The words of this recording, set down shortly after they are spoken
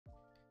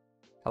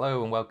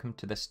Hello and welcome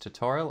to this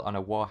tutorial on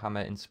a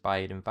Warhammer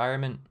inspired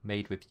environment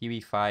made with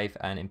UE5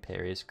 and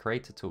Emperia's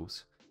Creator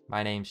Tools.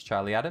 My name's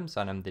Charlie Adams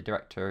and I'm the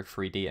Director of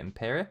 3D at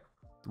Emperia.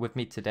 With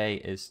me today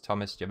is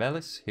Thomas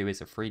Javelis, who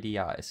is a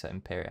 3D artist at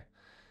Emperia.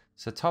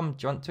 So Tom,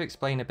 do you want to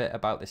explain a bit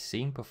about this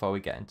scene before we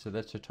get into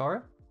the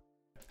tutorial?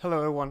 Hello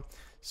everyone.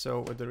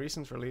 So with the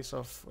recent release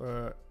of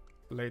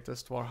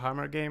latest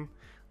Warhammer game,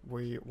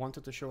 we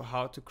wanted to show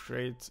how to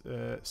create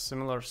a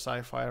similar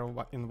sci-fi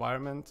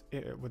environment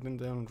within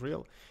the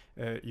Unreal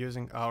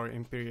using our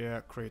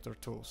Emperia Creator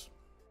Tools.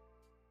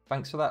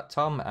 Thanks for that,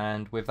 Tom,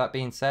 and with that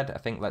being said, I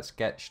think let's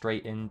get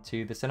straight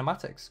into the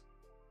cinematics.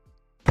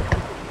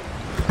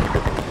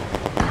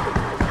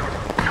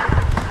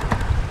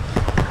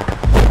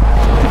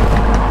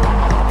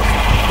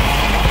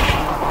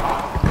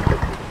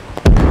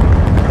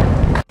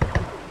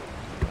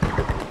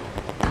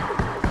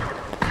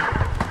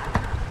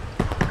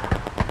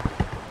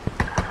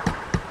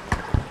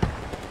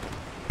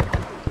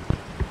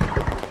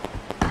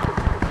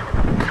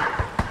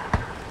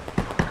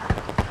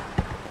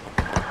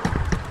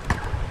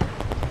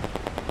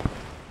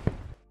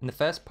 In the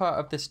first part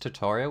of this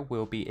tutorial,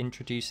 we'll be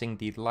introducing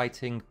the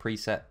lighting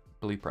preset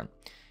blueprint.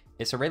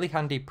 It's a really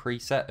handy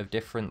preset of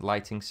different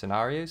lighting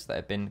scenarios that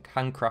have been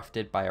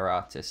handcrafted by our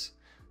artists.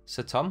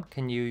 So Tom,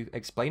 can you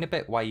explain a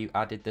bit why you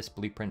added this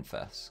blueprint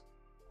first?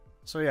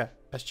 So yeah,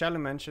 as Charlie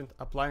mentioned,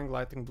 applying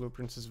lighting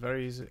blueprints is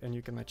very easy and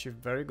you can achieve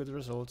very good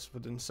results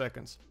within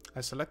seconds.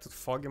 I selected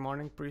Foggy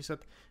Morning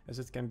preset as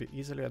it can be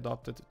easily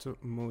adapted to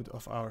mood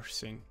of our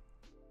scene.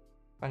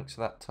 Thanks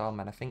for that, Tom,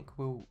 and I think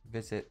we'll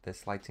visit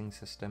this lighting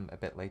system a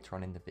bit later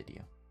on in the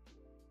video.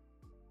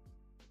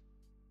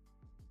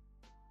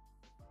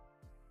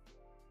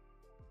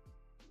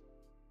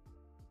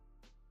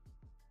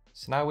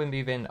 So now we're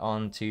moving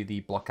on to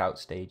the blockout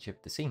stage of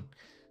the scene.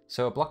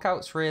 So a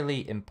blockout's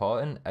really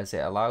important as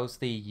it allows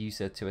the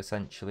user to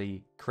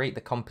essentially create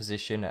the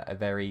composition at a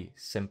very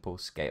simple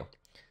scale.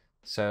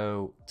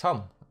 So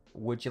Tom,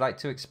 would you like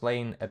to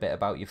explain a bit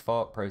about your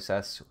thought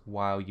process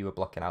while you were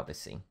blocking out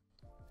this scene?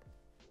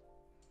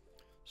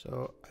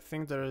 So I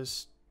think there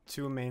is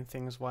two main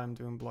things why I'm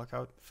doing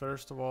blockout.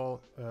 First of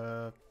all,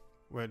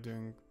 we're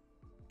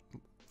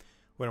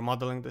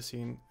modeling the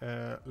scene.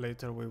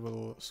 Later we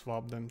will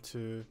swap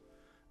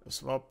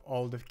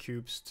all the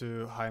cubes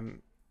to high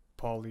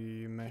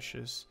poly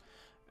meshes.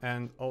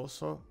 And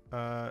also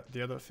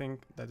the other thing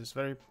that is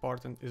very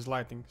important is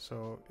lighting.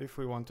 So if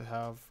we want to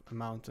have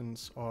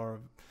mountains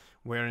or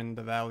we're in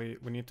the valley,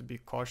 we need to be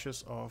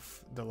cautious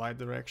of the light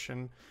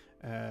direction,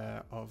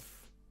 of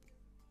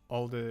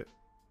all the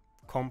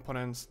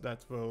components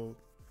that will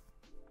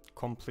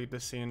complete the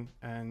scene,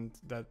 and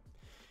that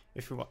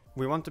if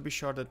we want to be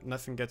sure that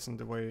nothing gets in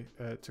the way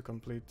to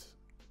complete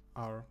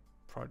our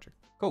project.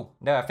 Cool.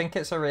 No, I think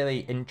it's a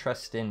really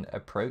interesting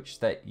approach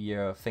that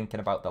you're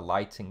thinking about the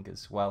lighting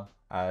as well,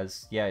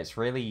 as yeah, it's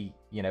really,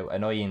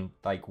 annoying,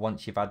 like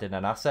once you've added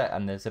an asset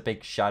and there's a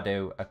big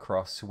shadow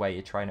across where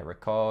you're trying to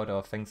record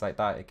or things like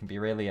that, it can be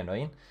really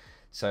annoying.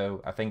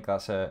 So I think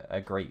that's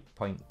a great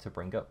point to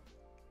bring up.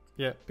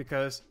 Yeah,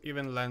 because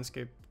even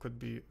landscape could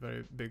be a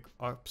very big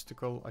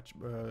obstacle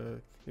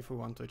if we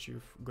want to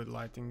achieve good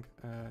lighting,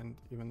 and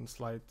even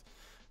slight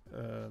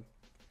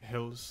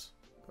hills,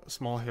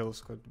 small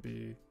hills could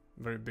be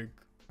very big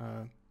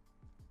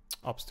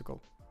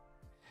obstacle.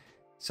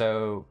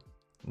 So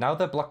now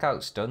the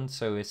blockout's done,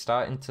 so we're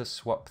starting to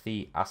swap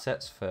the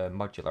assets for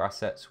modular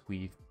assets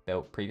we've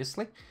built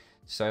previously.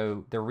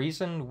 So the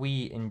reason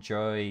we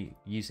enjoy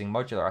using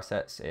modular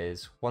assets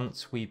is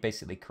once we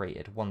basically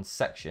created one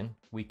section,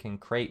 we can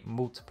create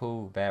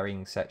multiple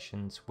varying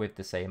sections with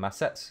the same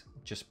assets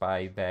just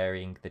by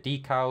varying the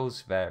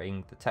decals,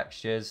 varying the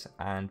textures,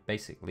 and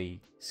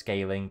basically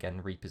scaling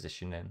and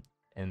repositioning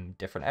in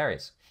different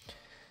areas.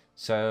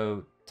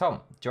 So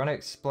Tom, do you want to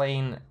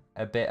explain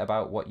a bit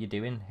about what you're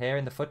doing here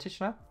in the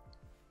footage now?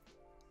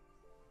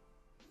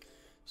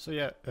 So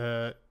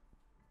yeah,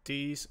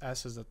 these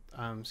assets that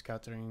I'm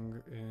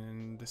scattering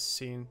in the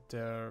scene,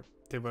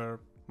 they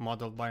were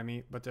modeled by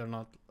me, but they're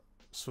not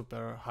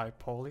super high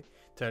poly.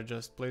 They're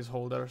just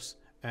placeholders,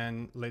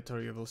 and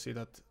later you will see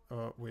that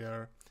we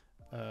are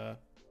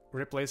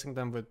replacing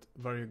them with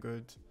very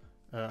good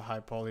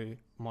high poly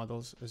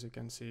models. As you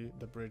can see,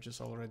 the bridge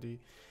is already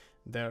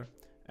there.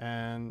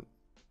 And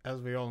as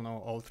we all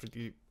know, all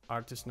 3D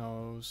artists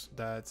knows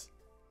that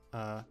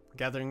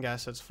gathering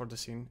assets for the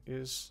scene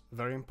is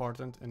very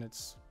important, and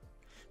it's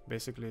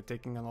basically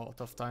taking a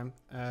lot of time,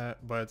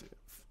 but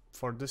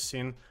for this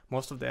scene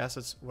most of the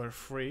assets were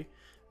free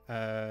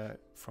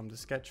from the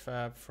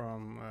Sketchfab,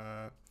 from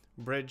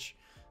Bridge,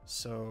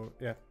 so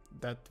yeah,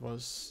 that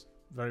was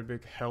very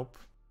big help.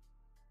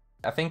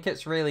 I think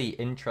it's really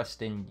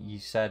interesting you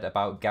said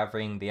about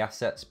gathering the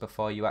assets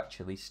before you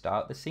actually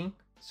start the scene.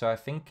 So I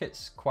think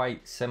it's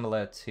quite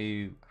similar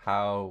to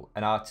how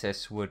an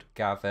artist would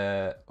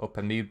gather up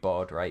a mood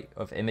board, right,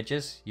 of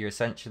images. You're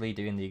essentially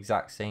doing the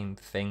exact same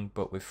thing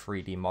but with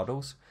 3D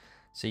models.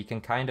 So you can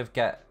kind of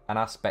get an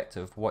aspect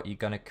of what you're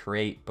going to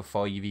create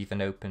before you've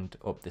even opened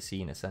up the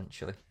scene,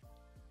 essentially.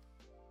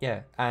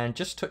 Yeah, and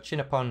just touching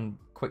upon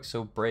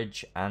Quixel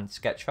Bridge and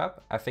Sketchfab,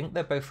 I think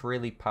they're both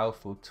really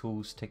powerful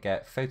tools to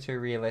get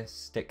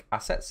photorealistic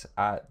assets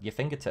at your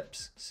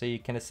fingertips. So you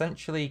can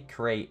essentially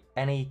create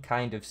any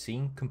kind of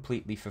scene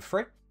completely for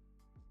free.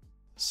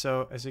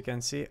 So as you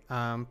can see,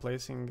 I'm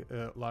placing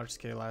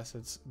large-scale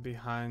assets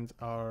behind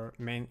our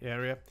main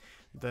area.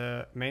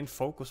 The main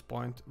focus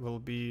point will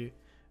be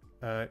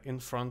in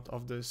front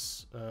of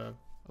this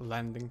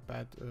landing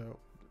pad,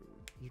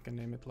 you can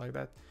name it like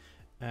that.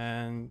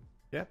 And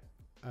yeah,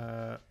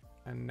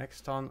 and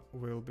next on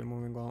we'll be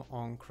moving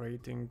on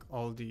creating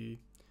all the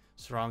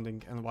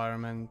surrounding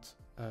environment,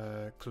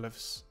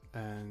 cliffs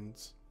and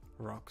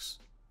rocks.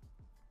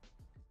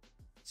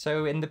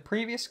 So in the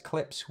previous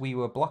clips, we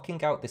were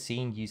blocking out the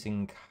scene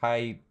using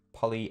high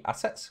poly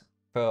assets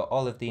for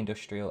all of the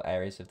industrial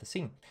areas of the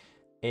scene.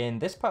 In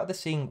this part of the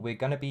scene, we're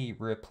going to be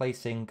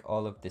replacing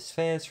all of the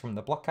spheres from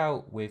the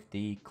blockout with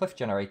the cliff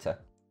generator.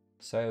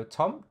 So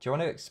Tom, do you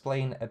want to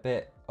explain a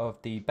bit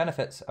of the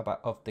benefits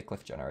of the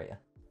cliff generator?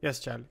 Yes,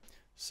 Charlie.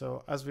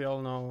 So as we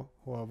all know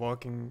who are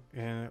working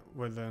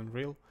with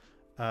Unreal,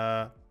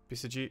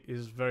 PCG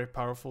is a very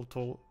powerful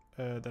tool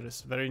that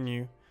is very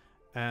new,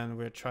 and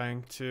we're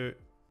trying to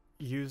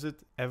use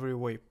it every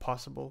way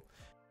possible.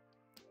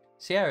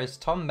 So yeah, as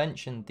Tom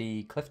mentioned,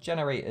 the cliff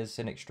generator is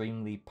an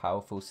extremely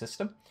powerful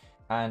system,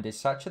 and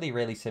it's actually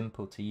really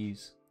simple to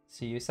use.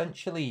 So you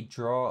essentially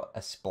draw a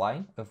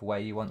spline of where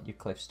you want your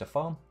cliffs to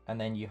form,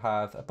 and then you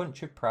have a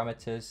bunch of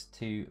parameters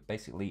to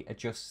basically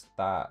adjust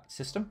that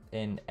system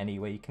in any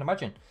way you can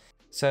imagine.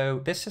 So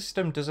this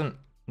system doesn't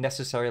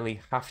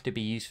necessarily have to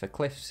be used for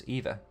cliffs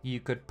either. You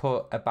could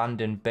put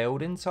abandoned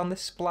buildings on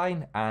this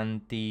spline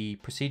and the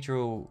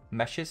procedural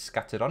meshes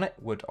scattered on it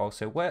would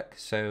also work.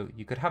 So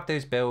you could have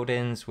those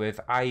buildings with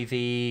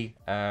ivy,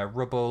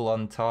 rubble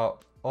on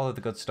top, all of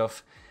the good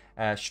stuff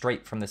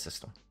straight from the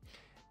system.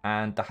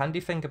 And the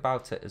handy thing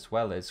about it as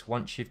well is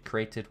once you've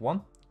created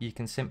one, you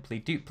can simply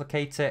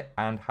duplicate it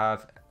and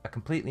have a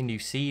completely new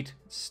seed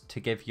to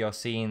give your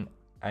scene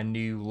a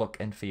new look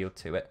and feel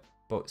to it,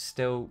 but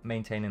still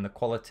maintaining the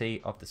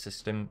quality of the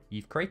system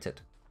you've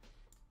created.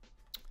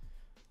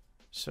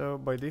 So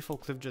by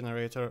default, Cliff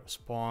Generator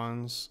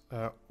spawns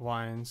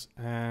vines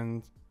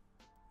and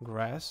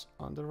grass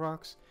on the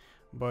rocks,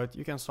 but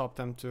you can swap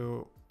them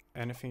to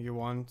anything you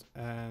want,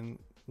 and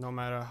no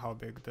matter how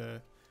big the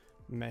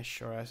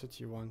mesh or asset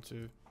you want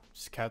to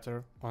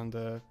scatter on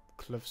the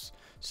cliffs.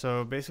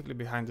 So basically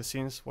behind the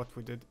scenes, what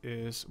we did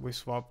is we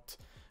swapped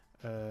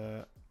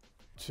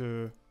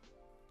to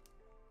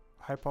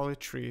high poly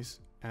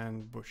trees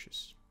and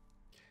bushes.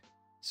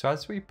 So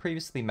as we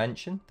previously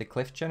mentioned, the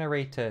cliff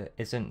generator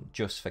isn't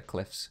just for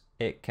cliffs.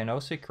 It can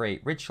also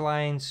create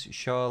ridgelines,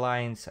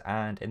 shorelines,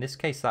 and in this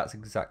case, that's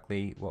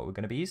exactly what we're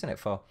going to be using it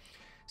for.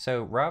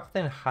 So rather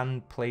than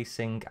hand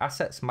placing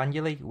assets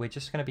manually, we're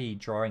just going to be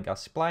drawing our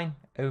spline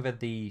over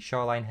the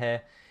shoreline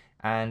here,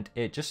 and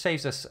it just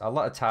saves us a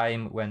lot of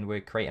time when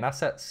we're creating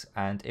assets.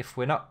 And if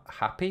we're not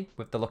happy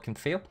with the look and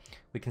feel,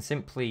 we can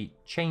simply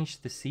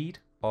change the seed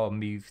or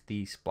move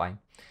the spline.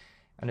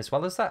 And as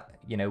well as that,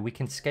 you know, we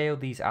can scale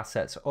these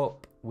assets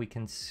up, we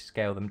can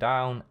scale them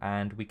down,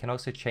 and we can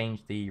also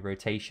change the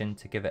rotation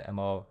to give it a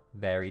more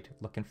varied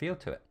look and feel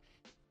to it.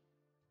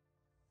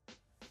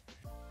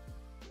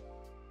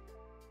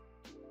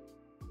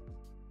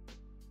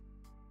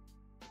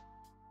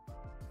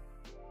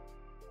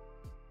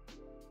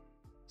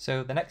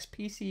 So the next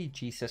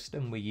PCG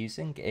system we're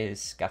using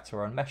is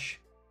Scatter on Mesh.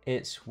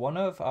 It's one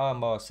of our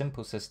more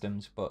simple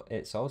systems, but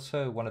it's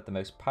also one of the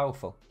most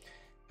powerful.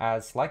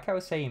 As like I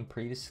was saying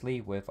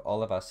previously with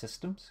all of our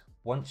systems,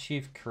 once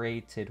you've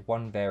created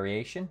one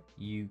variation,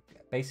 you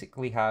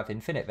basically have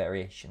infinite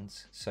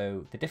variations.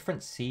 So the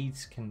different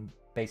seeds can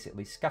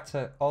basically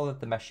scatter all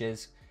of the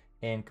meshes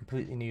in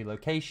completely new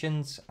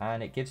locations,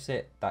 and it gives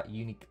it that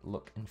unique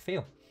look and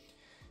feel.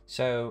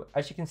 So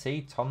as you can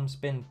see, Tom's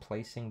been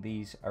placing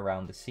these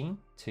around the scene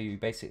to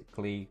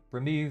basically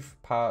remove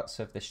parts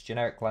of this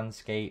generic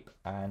landscape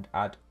and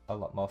add a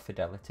lot more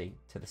fidelity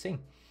to the scene.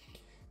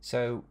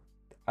 So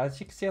as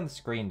you can see on the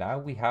screen now,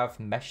 we have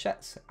mesh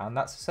sets, and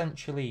that's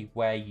essentially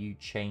where you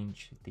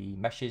change the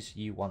meshes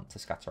you want to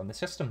scatter on the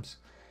systems.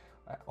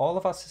 All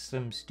of our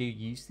systems do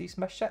use these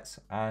mesh sets,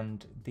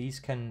 and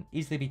these can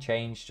easily be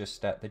changed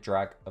just at the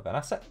drag of an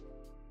asset.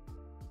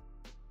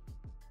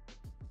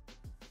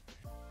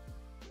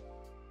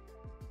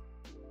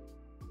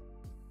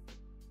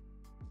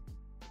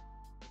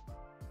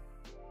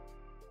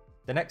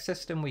 The next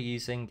system we're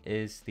using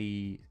is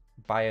the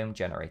Biome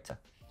Generator.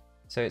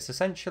 So it's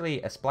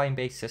essentially a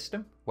spline-based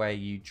system where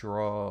you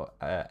draw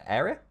an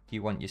area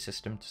you want your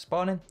system to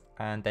spawn in,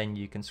 and then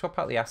you can swap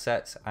out the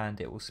assets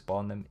and it will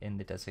spawn them in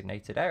the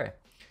designated area.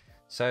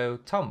 So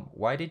Tom,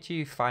 why did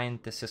you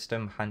find the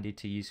system handy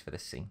to use for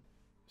this scene?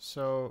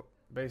 So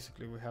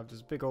basically we have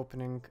this big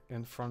opening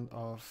in front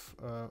of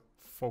a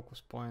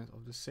focus point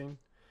of the scene,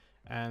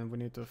 and we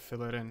need to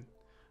fill it in.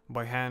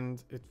 By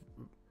hand,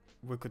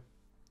 we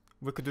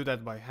could do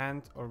that by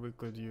hand, or we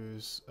could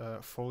use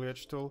a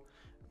foliage tool,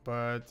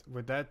 but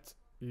with that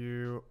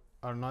you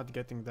are not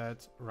getting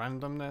that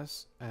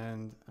randomness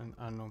and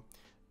I don't know,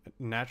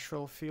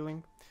 natural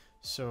feeling.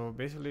 So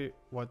basically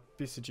what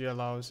PCG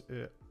allows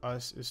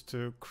us is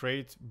to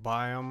create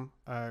biome,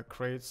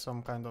 create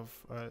some kind of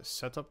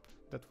setup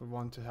that we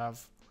want to have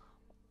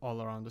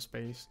all around the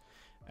space,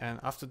 and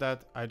after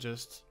that I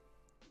just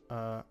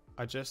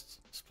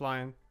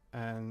spline,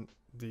 and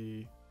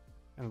the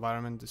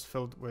environment is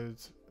filled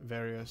with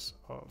various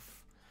of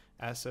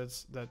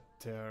assets that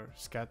they're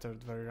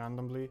scattered very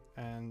randomly,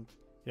 and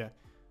yeah,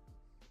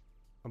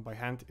 by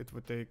hand it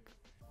would take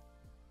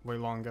way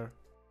longer.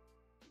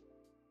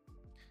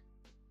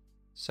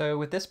 So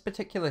with this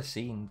particular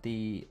scene,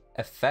 the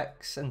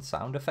effects and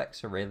sound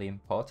effects are really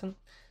important.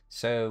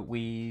 So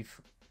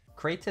we've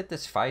created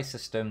this fire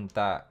system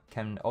that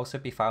can also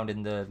be found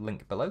in the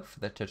link below for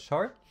the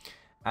tutorial,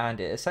 and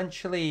it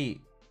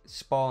essentially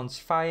spawns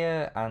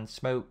fire and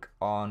smoke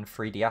on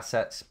 3D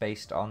assets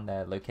based on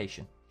their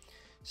location.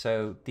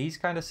 So these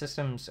kind of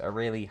systems are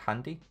really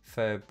handy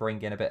for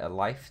bringing a bit of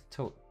life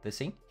to the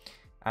scene.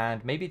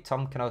 And maybe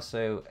Tom can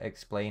also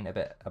explain a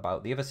bit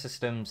about the other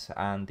systems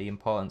and the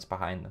importance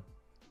behind them.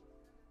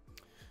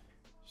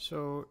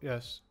 So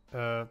yes,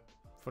 for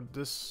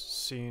this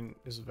scene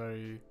is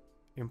very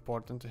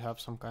important to have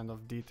some kind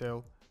of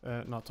detail,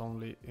 not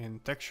only in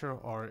texture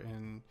or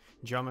in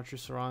geometry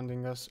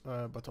surrounding us,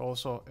 but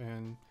also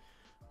in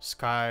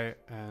sky,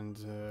 and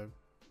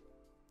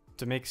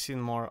to make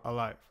scene more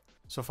alive.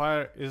 So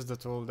fire is the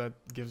tool that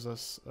gives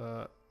us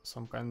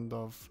some kind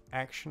of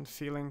action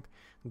feeling.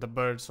 The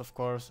birds, of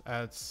course,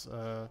 adds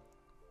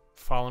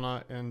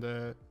fauna in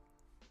the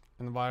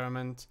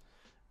environment.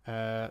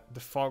 The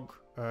fog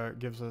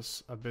gives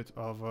us a bit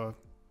of a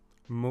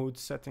mood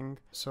setting.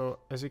 So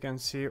as you can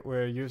see,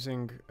 we're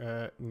using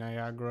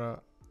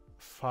Niagara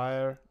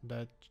Fire.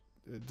 That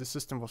the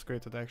system was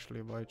created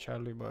actually by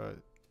Charlie, but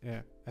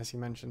yeah, as he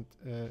mentioned,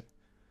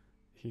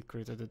 he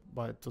created it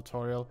by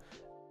tutorial.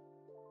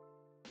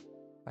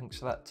 Thanks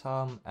for that,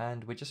 Tom.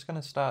 And we're just going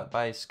to start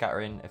by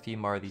scattering a few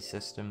more of these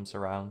systems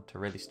around to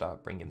really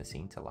start bringing the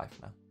scene to life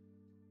now.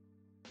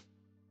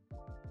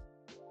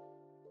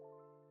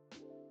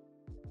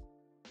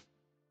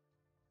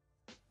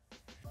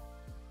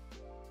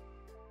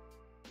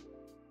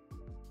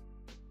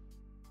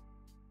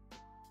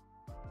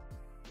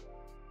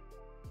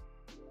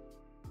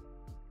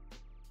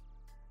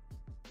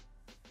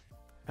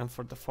 And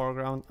for the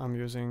foreground, I'm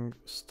using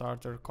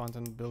starter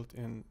content built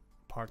in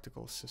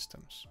particle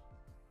systems.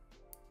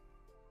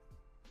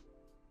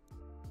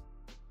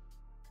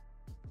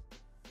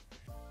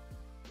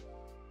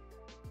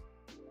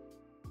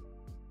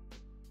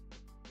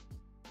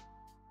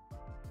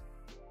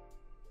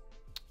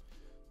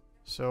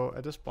 So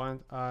at this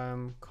point,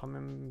 I'm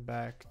coming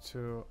back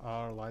to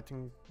our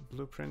lighting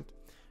blueprint,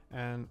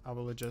 and I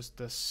will adjust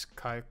the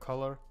sky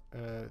color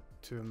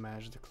to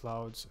match the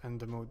clouds and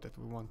the mood that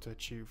we want to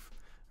achieve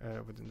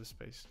within the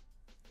space.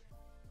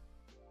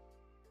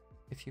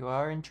 If you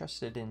are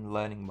interested in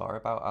learning more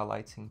about our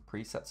lighting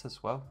presets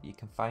as well, you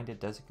can find a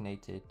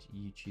designated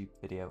YouTube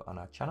video on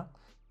our channel,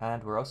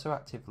 and we're also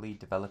actively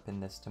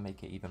developing this to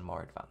make it even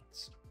more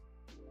advanced.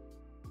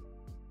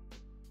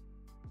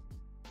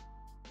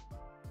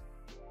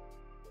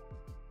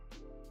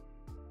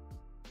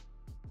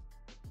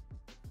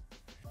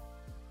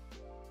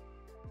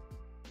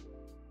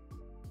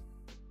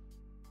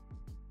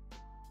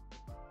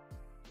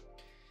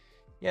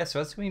 Yeah,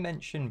 so as we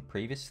mentioned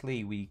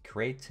previously, we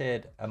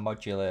created a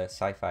modular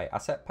sci-fi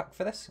asset pack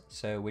for this.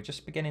 So we're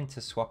just beginning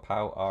to swap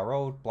out our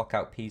old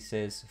Blockout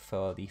pieces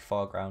for the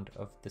foreground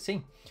of the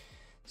scene.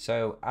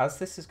 So as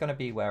this is going to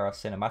be where our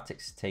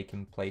cinematics are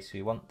taking place,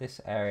 we want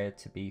this area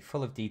to be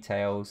full of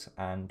details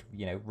and,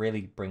 you know,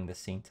 really bring the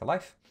scene to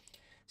life.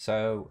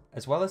 So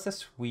as well as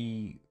this,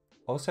 we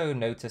also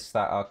noticed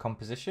that our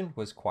composition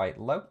was quite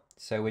low.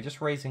 So we're just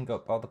raising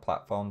up all the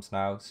platforms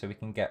now so we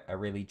can get a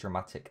really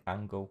dramatic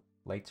angle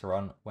later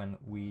on when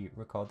we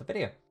record the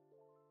video.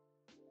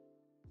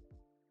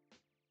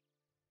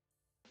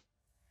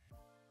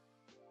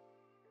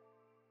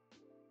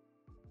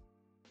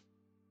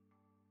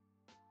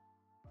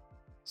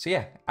 So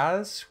yeah,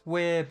 as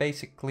we're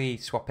basically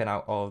swapping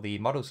out all the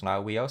models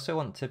now, we also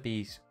want to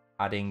be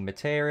adding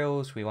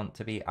materials, we want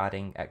to be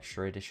adding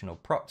extra additional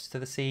props to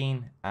the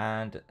scene,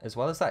 and as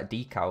well as that,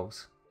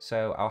 decals.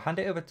 So I'll hand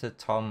it over to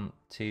Tom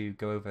to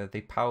go over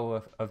the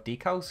power of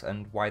decals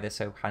and why they're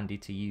so handy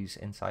to use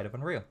inside of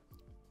Unreal.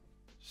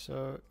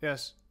 So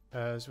yes,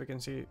 as we can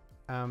see,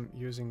 I'm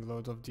using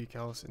loads of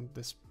decals in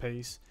this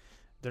space.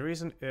 The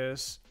reason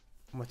is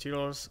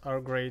materials are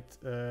great,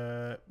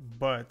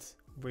 but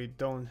we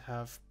don't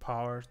have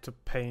power to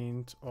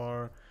paint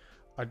or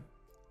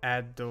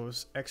add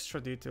those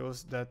extra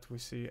details that we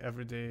see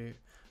every day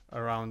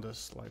around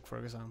us. Like for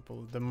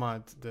example, the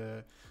mud,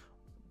 the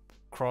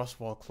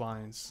crosswalk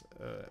lines,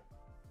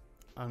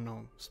 I don't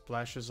know,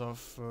 splashes of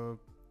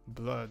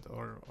blood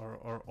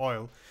or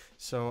oil.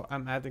 So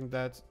I'm adding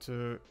that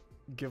to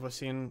give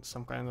us in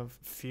some kind of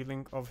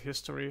feeling of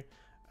history,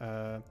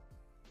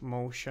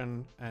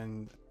 motion,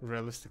 and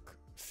realistic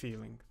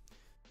feeling.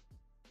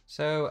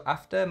 So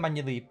after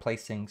manually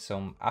placing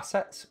some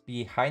assets,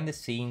 behind the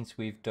scenes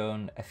we've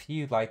done a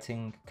few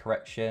lighting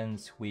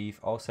corrections. We've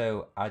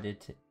also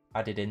added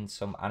in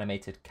some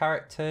animated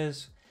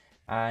characters.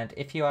 And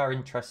if you are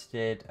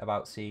interested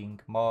about seeing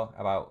more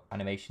about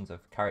animations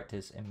of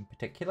characters in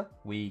particular,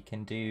 we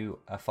can do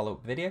a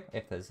follow-up video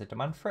if there's a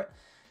demand for it.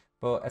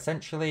 But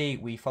essentially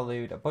we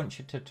followed a bunch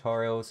of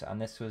tutorials,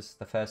 and this was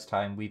the first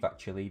time we've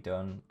actually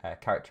done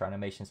character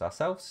animations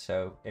ourselves,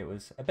 so it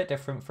was a bit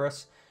different for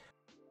us.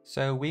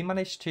 So we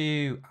managed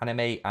to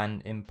animate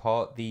and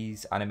import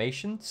these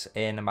animations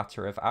in a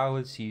matter of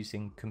hours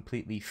using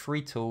completely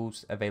free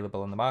tools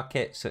available on the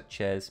market,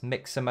 such as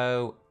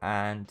Mixamo,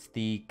 and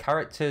the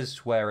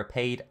characters were a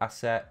paid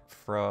asset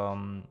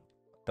from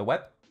the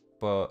web,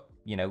 but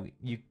you know,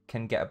 you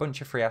can get a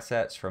bunch of free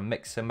assets from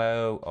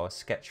Mixamo or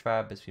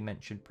Sketchfab, as we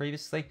mentioned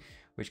previously,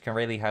 which can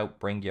really help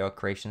bring your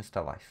creations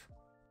to life.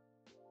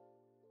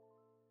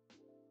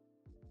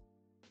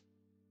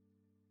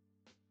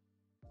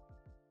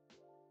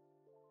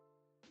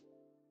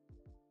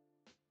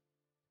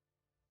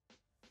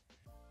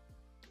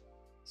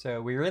 So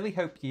we really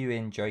hope you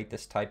enjoyed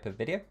this type of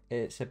video.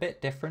 It's a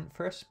bit different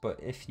for us, but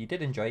if you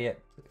did enjoy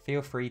it,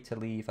 feel free to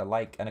leave a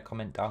like and a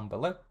comment down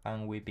below,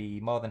 and we'd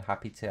be more than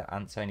happy to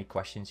answer any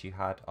questions you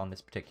had on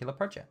this particular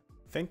project.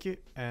 Thank you,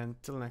 and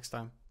till next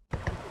time.